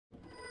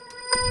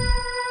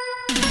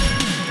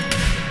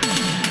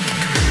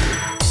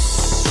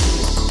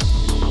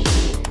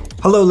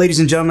Hello ladies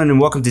and gentlemen, and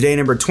welcome to day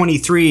number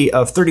 23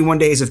 of 31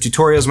 days of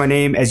tutorials. My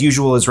name, as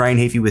usual, is Ryan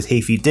Hafey with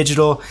Hafey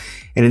Digital.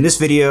 And in this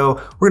video,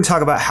 we're going to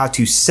talk about how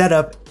to set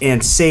up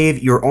and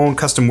save your own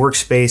custom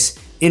workspace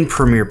in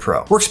Premiere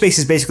Pro.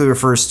 Workspaces basically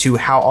refers to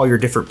how all your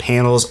different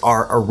panels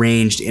are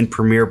arranged in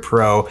Premiere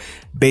Pro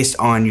based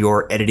on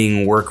your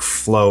editing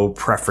workflow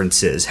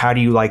preferences. How do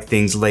you like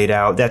things laid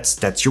out?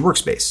 That's your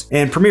workspace.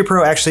 And Premiere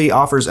Pro actually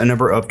offers a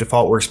number of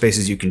default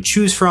workspaces you can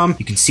choose from.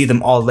 You can see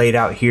them all laid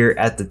out here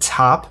at the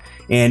top.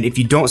 And if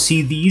you don't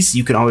see these,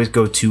 you can always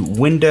go to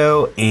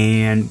Window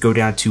and go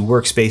down to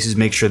Workspaces,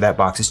 make sure that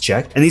box is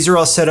checked. And these are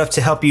all set up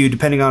to help you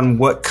depending on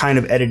what kind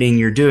of editing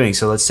you're doing.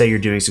 So let's say you're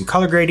doing some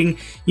color grading,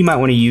 you might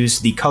want to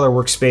use the color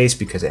workspace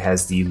because it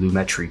has the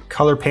Lumetri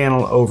color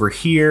panel over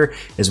here,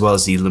 as well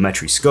as the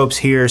Lumetri scopes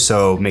here.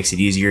 So it makes it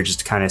easier just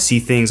to kind of see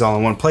things all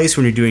in one place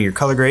when you're doing your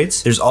color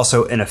grades. There's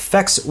also an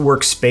effects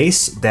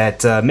workspace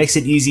that makes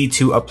it easy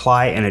to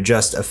apply and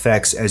adjust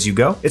effects as you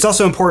go. It's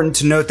also important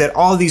to note that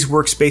all of these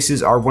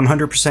workspaces are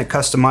 100%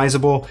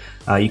 customizable.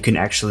 You can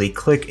actually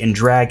click and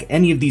drag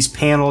any of these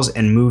panels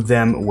and move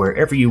them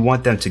wherever you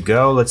want them to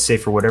go. Let's say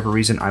for whatever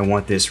reason I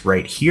want this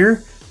right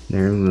here.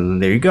 There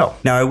you go.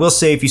 Now I will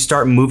say if you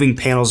start moving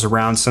panels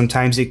around,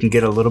 sometimes it can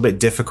get a little bit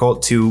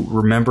difficult to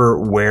remember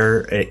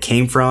where it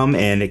came from,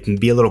 and it can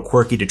be a little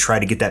quirky to try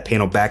to get that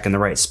panel back in the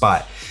right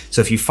spot. So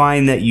if you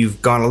find that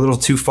you've gone a little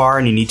too far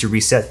and you need to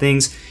reset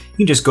things, you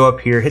can just go up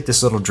here, hit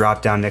this little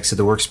drop down next to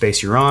the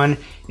workspace you're on,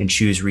 and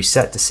choose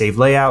Reset to save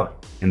layout.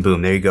 And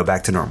boom, there you go,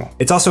 back to normal.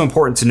 It's also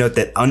important to note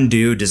that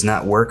undo does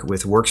not work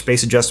with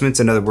workspace adjustments.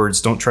 In other words,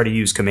 don't try to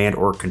use Command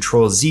or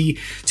Control Z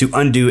to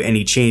undo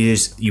any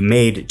changes you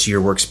made to your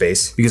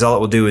workspace, because all it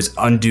will do is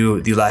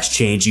undo the last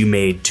change you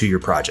made to your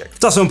project.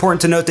 It's also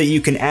important to note that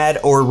you can add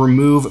or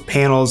remove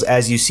panels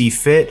as you see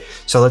fit.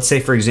 So let's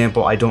say, for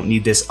example, I don't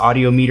need this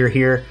audio meter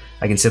here.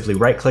 I can simply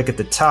right click at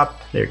the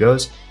top, there it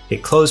goes,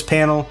 hit Close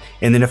Panel.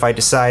 And then if I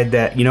decide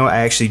that, you know,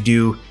 I actually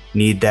do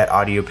need that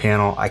audio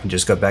panel, I can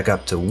just go back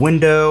up to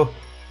Window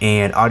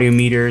and Audio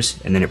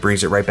Meters, and then it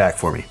brings it right back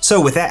for me.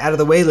 So with that out of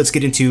the way, let's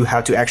get into how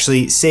to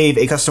actually save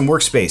a custom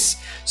workspace.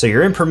 So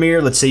you're in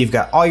Premiere, let's say you've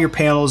got all your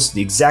panels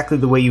exactly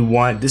the way you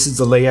want. This is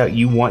the layout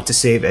you want to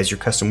save as your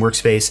custom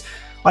workspace.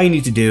 All you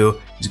need to do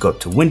is go up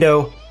to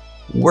Window,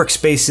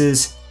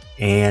 Workspaces,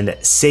 and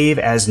Save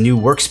as New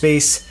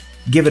Workspace.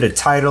 Give it a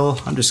title.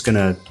 I'm just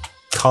gonna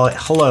call it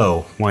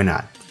Hello, why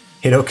not?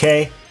 Hit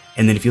OK.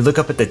 And then if you look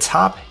up at the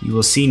top, you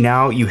will see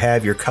now you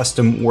have your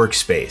custom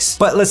workspace.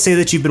 But let's say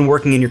that you've been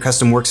working in your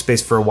custom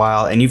workspace for a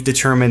while and you've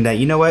determined that,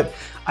 you know what,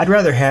 I'd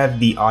rather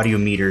have the audio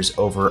meters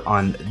over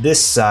on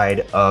this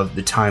side of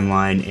the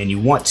timeline, and you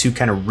want to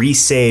kind of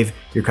resave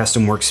your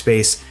custom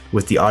workspace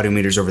with the audio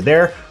meters over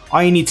there.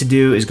 All you need to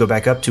do is go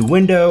back up to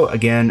Window,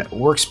 again,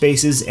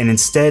 Workspaces, and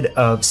instead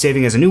of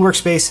saving as a new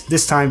workspace,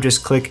 this time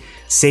just click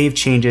Save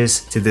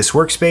Changes to this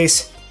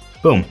workspace.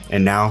 Boom,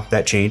 and now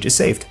that change is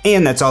saved.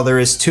 And that's all there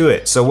is to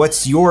it. So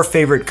what's your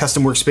favorite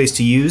custom workspace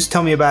to use?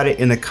 Tell me about it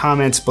in the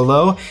comments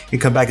below,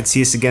 and come back and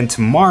see us again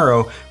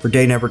tomorrow for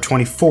day number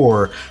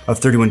 24 of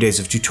 31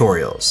 days of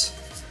tutorials.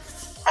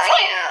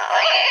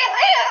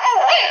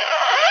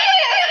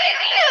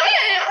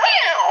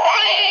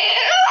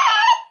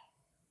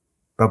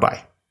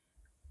 Bye-bye.